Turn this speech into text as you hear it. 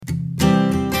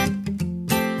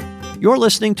You're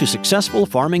listening to Successful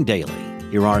Farming Daily.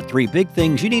 Here are 3 big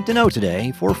things you need to know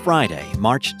today for Friday,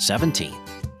 March 17th.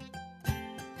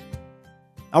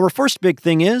 Our first big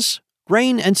thing is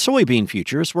grain and soybean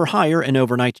futures were higher in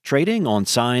overnight trading on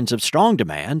signs of strong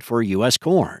demand for U.S.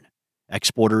 corn.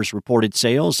 Exporters reported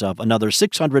sales of another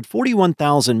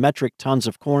 641,000 metric tons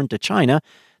of corn to China,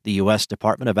 the U.S.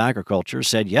 Department of Agriculture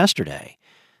said yesterday.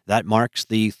 That marks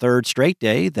the third straight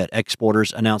day that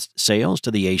exporters announced sales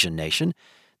to the Asian nation.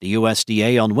 The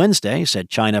USDA on Wednesday said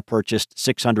China purchased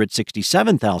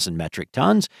 667,000 metric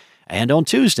tons, and on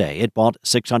Tuesday it bought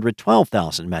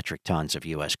 612,000 metric tons of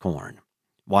U.S. corn.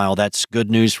 While that's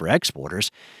good news for exporters,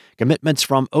 commitments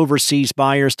from overseas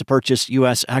buyers to purchase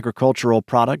U.S. agricultural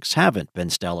products haven't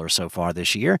been stellar so far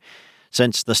this year.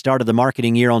 Since the start of the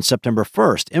marketing year on September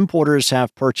 1st, importers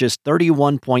have purchased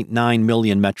 31.9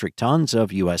 million metric tons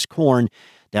of U.S. corn,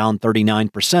 down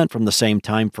 39% from the same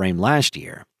time frame last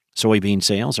year. Soybean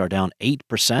sales are down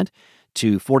 8%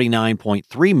 to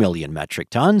 49.3 million metric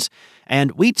tons,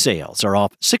 and wheat sales are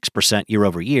off 6% year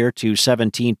over year to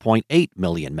 17.8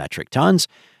 million metric tons,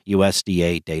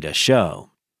 USDA data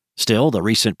show. Still, the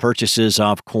recent purchases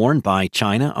of corn by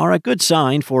China are a good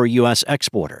sign for U.S.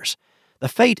 exporters. The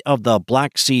fate of the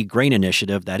Black Sea Grain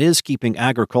Initiative that is keeping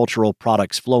agricultural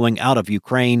products flowing out of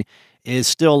Ukraine is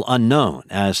still unknown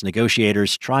as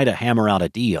negotiators try to hammer out a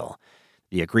deal.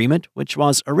 The agreement, which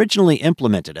was originally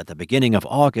implemented at the beginning of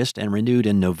August and renewed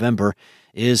in November,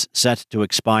 is set to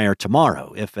expire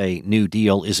tomorrow if a new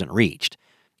deal isn't reached.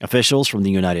 Officials from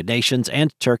the United Nations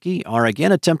and Turkey are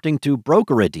again attempting to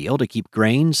broker a deal to keep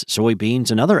grains,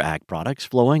 soybeans, and other ag products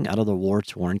flowing out of the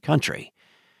war-torn country.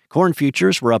 Corn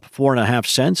futures were up 4.5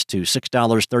 cents to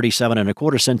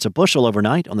 $6.3725 a bushel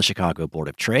overnight on the Chicago Board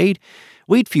of Trade.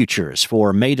 Wheat futures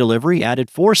for May delivery added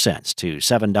 4 cents to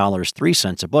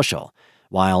 $7.03 a bushel,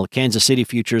 while Kansas City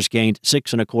futures gained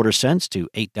 6.25 cents to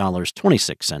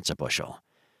 $8.26 a bushel.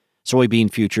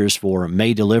 Soybean futures for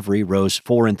May delivery rose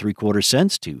 4.75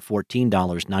 cents to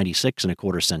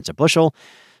 $14.9625 a bushel.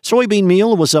 Soybean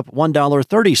meal was up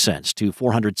 $1.30 to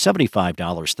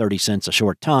 $475.30 a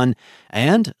short ton,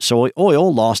 and soy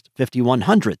oil lost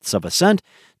 0.51 of a cent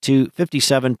to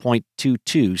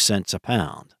 57.22 cents a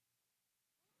pound.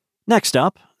 Next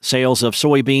up, sales of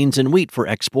soybeans and wheat for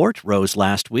export rose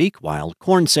last week, while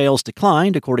corn sales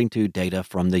declined, according to data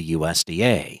from the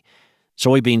USDA.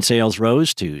 Soybean sales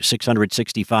rose to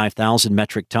 665,000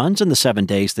 metric tons in the 7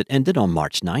 days that ended on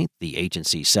March 9th, the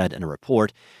agency said in a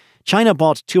report. China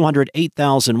bought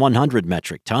 208,100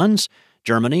 metric tons.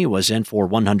 Germany was in for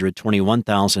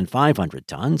 121,500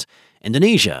 tons.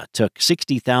 Indonesia took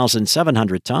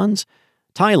 60,700 tons.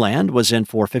 Thailand was in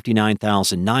for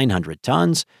 59,900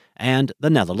 tons. And the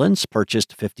Netherlands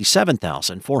purchased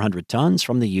 57,400 tons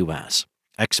from the U.S.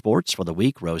 Exports for the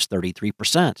week rose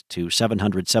 33% to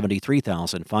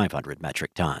 773,500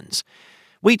 metric tons.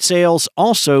 Wheat sales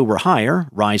also were higher,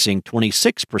 rising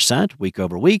 26% week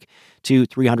over week to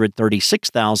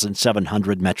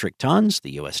 336,700 metric tons,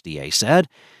 the USDA said.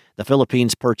 The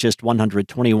Philippines purchased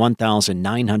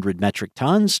 121,900 metric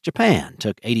tons. Japan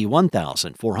took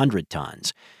 81,400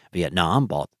 tons. Vietnam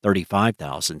bought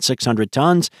 35,600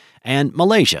 tons, and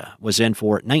Malaysia was in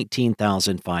for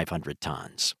 19,500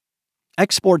 tons.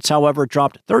 Exports, however,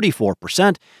 dropped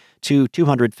 34% to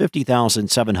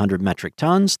 250,700 metric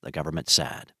tons, the government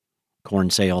said. Corn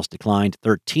sales declined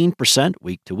 13%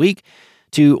 week to week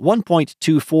to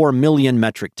 1.24 million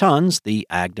metric tons, the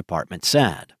Ag Department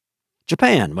said.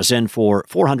 Japan was in for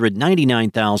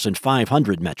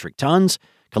 499,500 metric tons.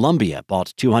 Colombia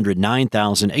bought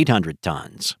 209,800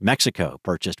 tons. Mexico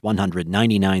purchased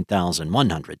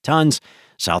 199,100 tons.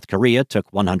 South Korea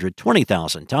took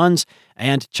 120,000 tons.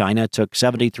 And China took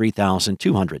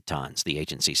 73,200 tons, the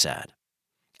agency said.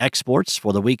 Exports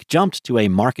for the week jumped to a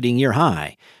marketing year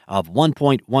high of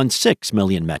 1.16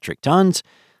 million metric tons,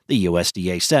 the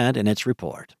USDA said in its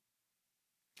report.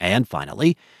 And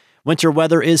finally, winter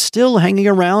weather is still hanging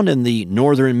around in the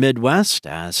northern Midwest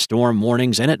as storm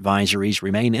warnings and advisories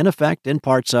remain in effect in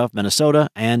parts of Minnesota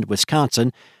and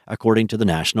Wisconsin, according to the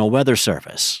National Weather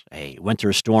Service. A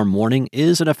winter storm warning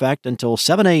is in effect until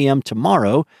 7 a.m.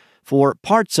 tomorrow for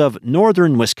parts of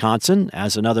northern Wisconsin,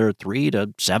 as another 3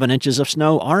 to 7 inches of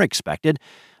snow are expected,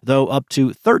 though up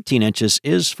to 13 inches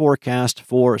is forecast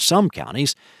for some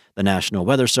counties, the National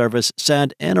Weather Service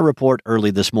said in a report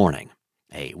early this morning.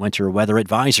 A winter weather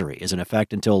advisory is in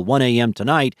effect until 1 a.m.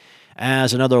 tonight,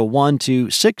 as another 1 to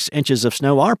 6 inches of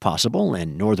snow are possible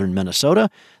in northern Minnesota,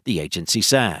 the agency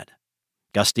said.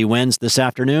 Gusty winds this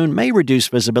afternoon may reduce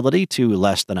visibility to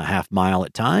less than a half mile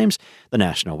at times, the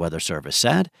National Weather Service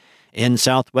said. In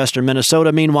southwestern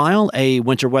Minnesota, meanwhile, a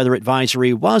winter weather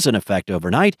advisory was in effect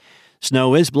overnight.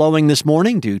 Snow is blowing this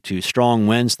morning due to strong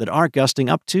winds that are gusting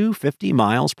up to 50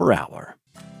 miles per hour.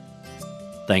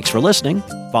 Thanks for listening.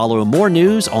 Follow more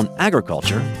news on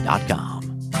agriculture.com.